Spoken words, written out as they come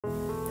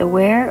The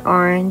Wear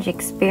Orange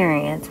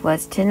experience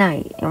was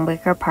tonight in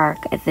Wicker Park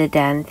at the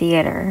Den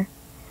Theater,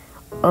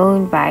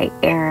 owned by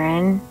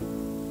Erin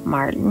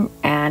Martin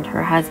and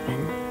her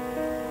husband,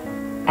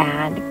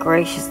 and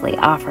graciously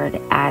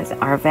offered as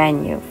our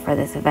venue for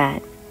this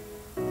event.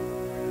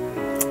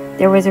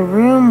 There was a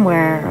room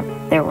where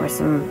there were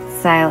some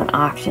silent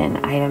auction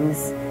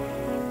items,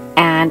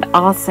 and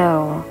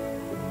also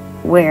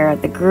where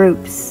the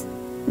groups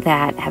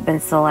that have been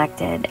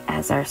selected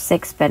as our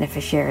 6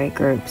 beneficiary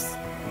groups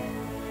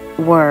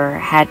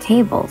had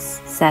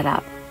tables set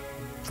up.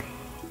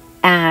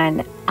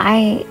 And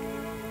I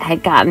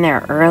had gotten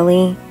there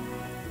early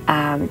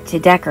to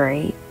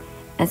decorate,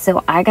 and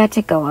so I got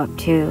to go up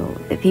to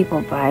the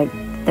people by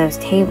those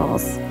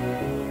tables,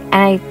 and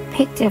I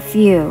picked a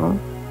few,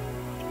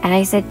 and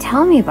I said,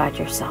 tell me about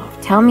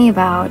yourself, tell me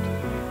about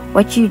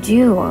what you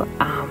do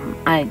on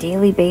a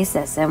daily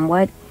basis, and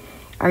what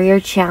are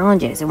your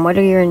challenges, and what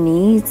are your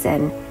needs,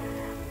 and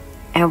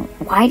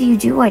why do you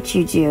do what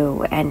you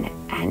do, and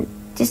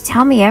just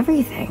tell me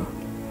everything.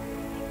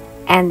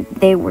 And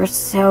they were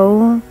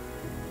so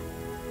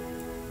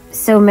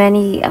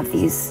many of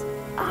these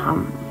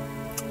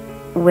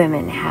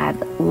women had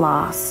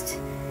lost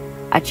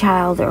a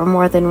child or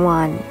more than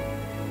one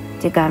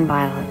to gun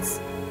violence,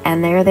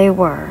 and there they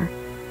were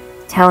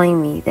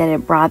telling me that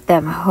it brought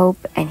them hope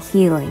and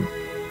healing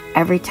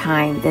every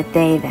time that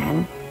they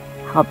then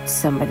helped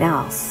someone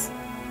else.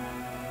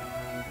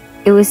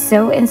 It was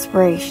so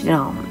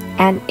inspirational,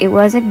 and it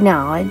was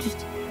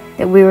acknowledged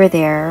that we were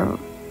there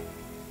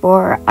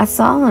for a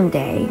solemn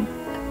day.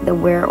 The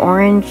Wear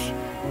Orange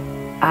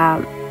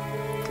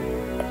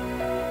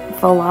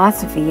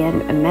philosophy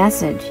and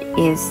message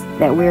is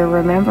that we're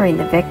remembering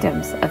the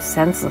victims of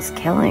senseless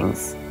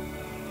killings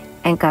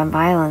and gun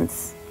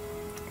violence,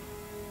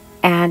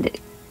 and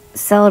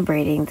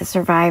celebrating the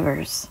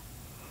survivors.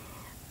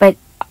 But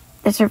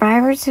the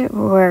survivors who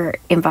were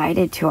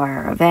invited to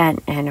our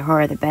event and who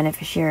are the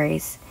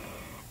beneficiaries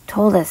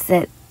told us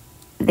that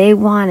they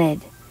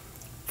wanted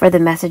for the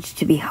message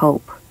to be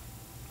hope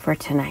for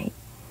tonight.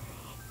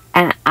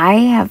 And I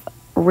have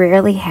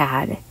rarely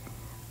had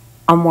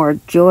a more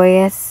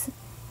joyous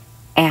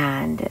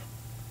and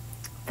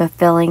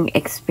fulfilling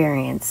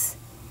experience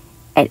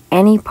at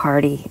any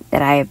party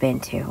that I have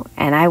been to.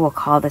 And I will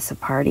call this a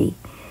party.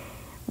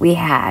 We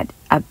had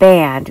a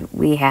band,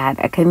 we had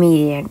a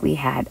comedian, we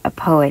had a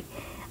poet,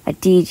 a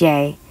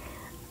DJ,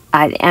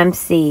 an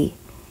MC.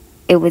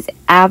 It was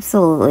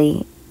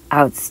absolutely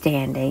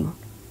outstanding.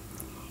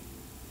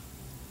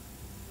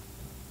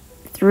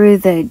 Through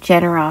the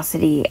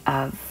generosity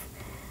of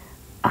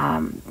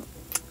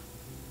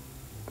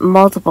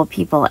multiple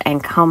people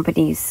and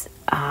companies,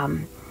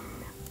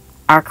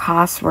 our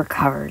costs were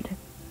covered.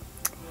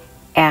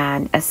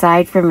 And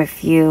aside from a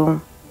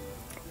few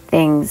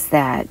things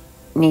that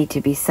need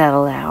to be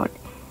settled out,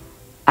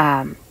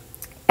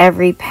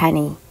 every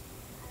penny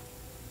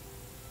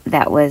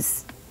that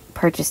was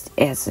purchased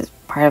as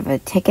part of a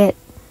ticket,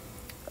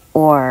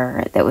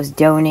 or that was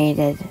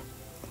donated,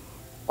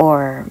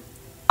 or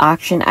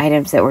auction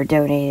items that were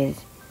donated,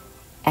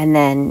 and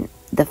then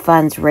the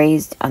funds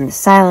raised on the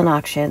silent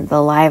auction, the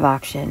live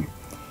auction,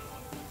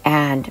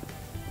 and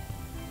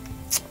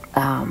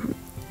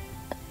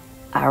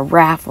our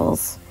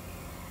raffles,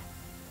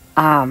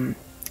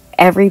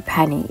 every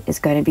penny is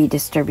going to be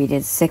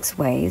distributed 6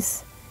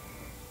 ways.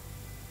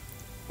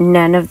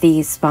 None of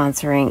these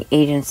sponsoring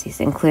agencies,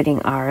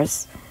 including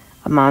ours,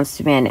 Moms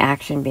Demand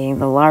Action being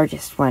the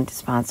largest one to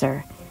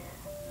sponsor,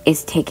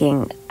 is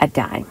taking a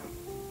dime.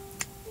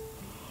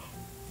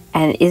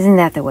 And isn't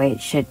that the way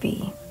it should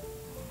be?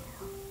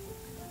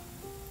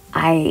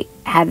 I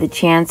had the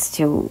chance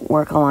to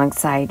work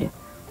alongside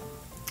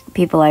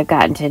people I've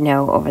gotten to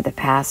know over the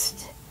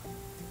past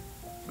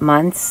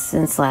months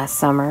since last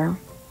summer,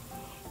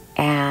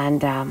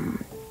 and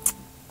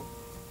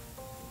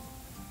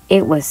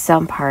it was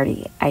some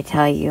party, I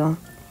tell you.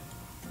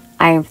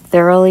 I am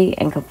thoroughly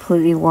and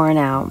completely worn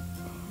out,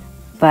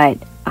 but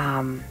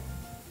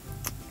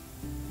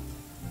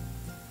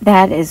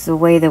that is the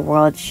way the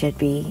world should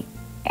be.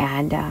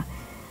 And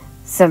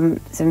some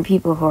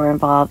people who are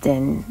involved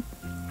in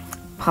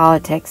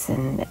politics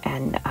and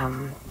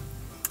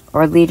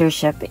or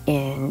leadership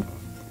in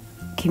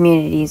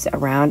communities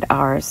around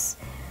ours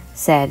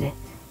said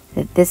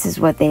that this is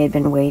what they had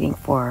been waiting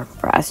for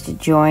us to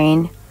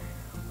join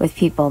with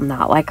people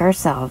not like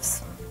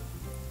ourselves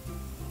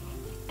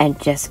and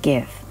just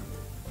give.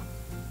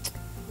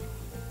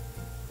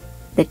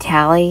 The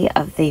tally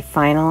of the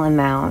final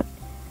amount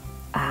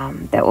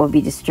that will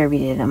be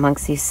distributed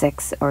amongst these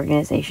 6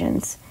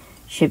 organizations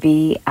should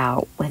be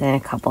out within a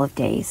couple of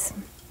days.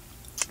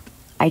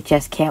 I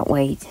just can't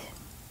wait.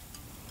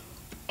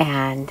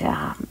 And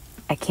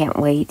I can't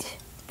wait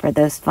for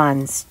those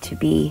funds to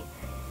be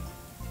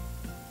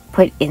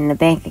put in the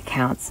bank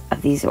accounts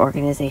of these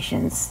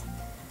organizations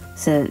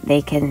so that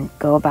they can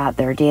go about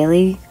their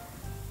daily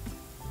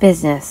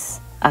business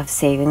of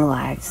saving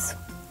lives,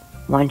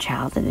 one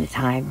child at a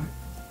time,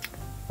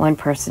 one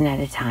person at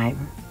a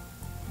time,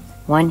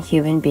 one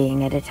human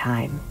being at a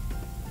time.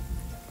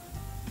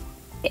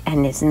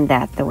 And isn't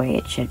that the way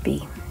it should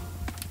be?